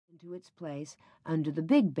into its place under the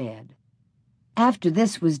big bed. After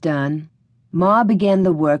this was done, Ma began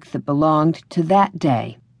the work that belonged to that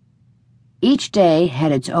day. Each day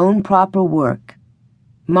had its own proper work.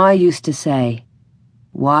 Ma used to say,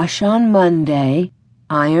 "Wash on Monday,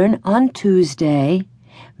 iron on Tuesday,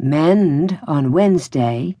 mend on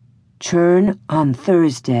Wednesday, churn on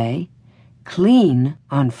Thursday, clean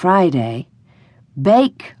on Friday,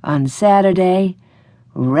 bake on Saturday,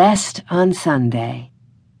 rest on Sunday."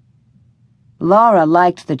 Laura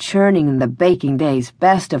liked the churning and the baking days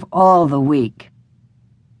best of all the week.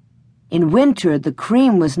 In winter, the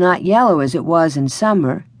cream was not yellow as it was in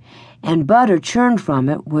summer, and butter churned from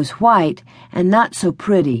it was white and not so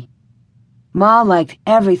pretty. Ma liked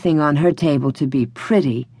everything on her table to be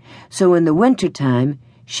pretty, so in the winter-time,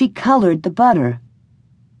 she colored the butter.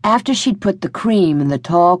 After she'd put the cream in the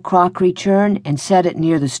tall crockery churn and set it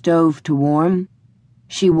near the stove to warm,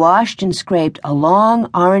 she washed and scraped a long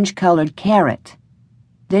orange-colored carrot.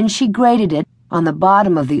 Then she grated it on the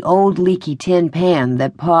bottom of the old leaky tin pan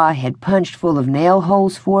that Pa had punched full of nail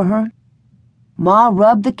holes for her. Ma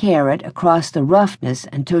rubbed the carrot across the roughness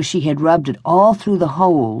until she had rubbed it all through the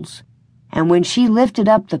holes, and when she lifted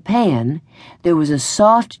up the pan, there was a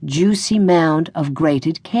soft, juicy mound of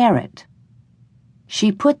grated carrot.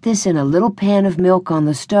 She put this in a little pan of milk on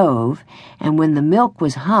the stove, and when the milk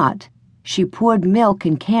was hot, she poured milk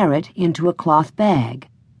and carrot into a cloth bag.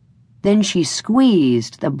 Then she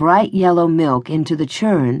squeezed the bright yellow milk into the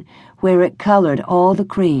churn where it colored all the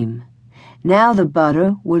cream. Now the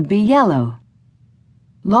butter would be yellow.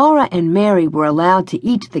 Laura and Mary were allowed to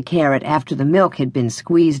eat the carrot after the milk had been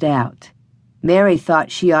squeezed out. Mary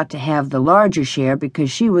thought she ought to have the larger share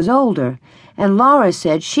because she was older, and Laura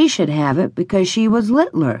said she should have it because she was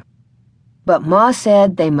littler. But Ma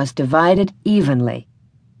said they must divide it evenly.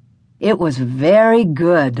 It was very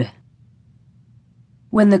good.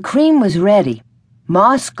 When the cream was ready,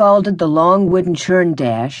 Ma scalded the long wooden churn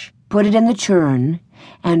dash, put it in the churn,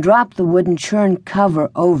 and dropped the wooden churn cover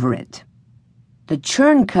over it. The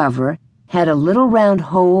churn cover had a little round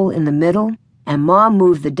hole in the middle, and Ma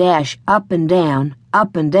moved the dash up and down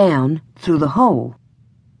through the hole.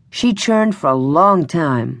 She churned for a long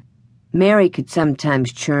time. Mary could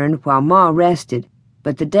sometimes churn while Ma rested,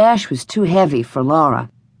 but the dash was too heavy for Laura.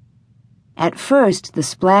 At first, the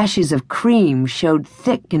splashes of cream showed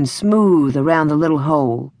thick and smooth around the little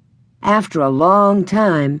hole. After a long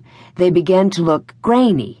time, they began to look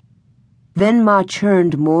grainy. Then Ma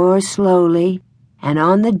churned more slowly, and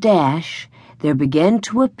on the dash there began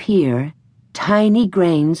to appear tiny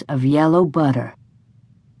grains of yellow butter.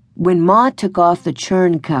 When Ma took off the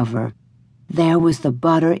churn cover, there was the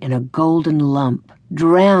butter in a golden lump,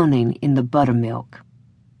 drowning in the buttermilk.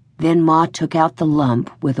 Then Ma took out the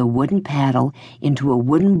lump with a wooden paddle into a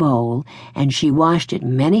wooden bowl, and she washed it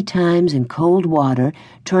many times in cold water,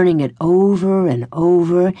 turning it over and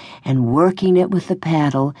over and working it with the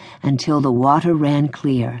paddle until the water ran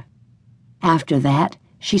clear. After that,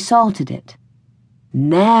 she salted it.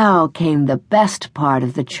 Now came the best part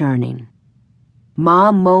of the churning.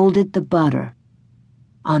 Ma molded the butter.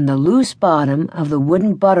 On the loose bottom of the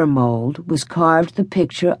wooden butter mold was carved the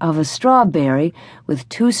picture of a strawberry with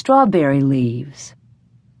 2 strawberry leaves.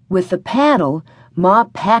 With the paddle, Ma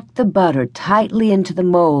packed the butter tightly into the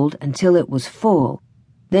mold until it was full.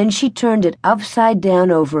 Then she turned it upside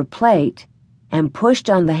down over a plate and pushed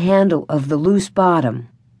on the handle of the loose bottom.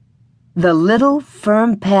 The little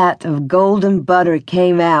firm pat of golden butter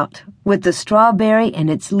came out, with the strawberry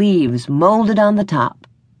and its leaves molded on the top.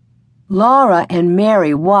 Laura and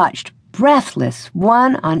Mary watched, breathless,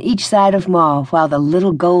 one on each side of Ma, while the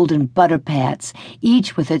little golden butter pats,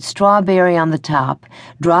 each with its strawberry on the top,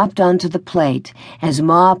 dropped onto the plate as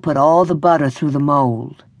Ma put all the butter through the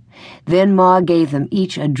mold. Then Ma gave them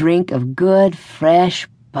each a drink of good, fresh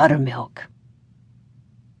buttermilk.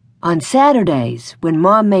 On Saturdays, when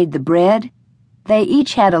Ma made the bread, they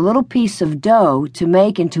each had a little piece of dough to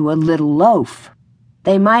make into a little loaf.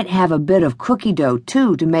 They might have a bit of cookie dough,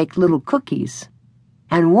 too, to make little cookies.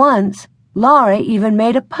 And once, Laura even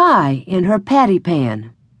made a pie in her patty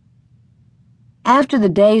pan. After the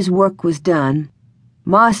day's work was done,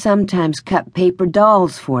 Ma sometimes cut paper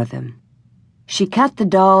dolls for them. She cut the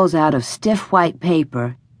dolls out of stiff white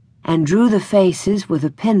paper and drew the faces with a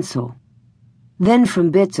pencil. Then from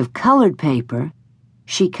bits of colored paper,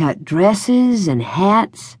 she cut dresses and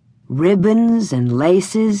hats, ribbons and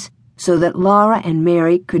laces, so that Laura and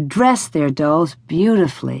Mary could dress their dolls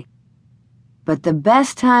beautifully. But the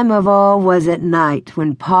best time of all was at night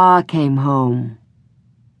when Pa came home.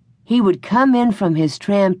 He would come in from his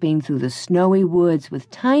tramping through the snowy woods with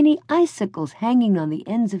tiny icicles hanging on the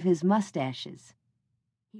ends of his mustaches.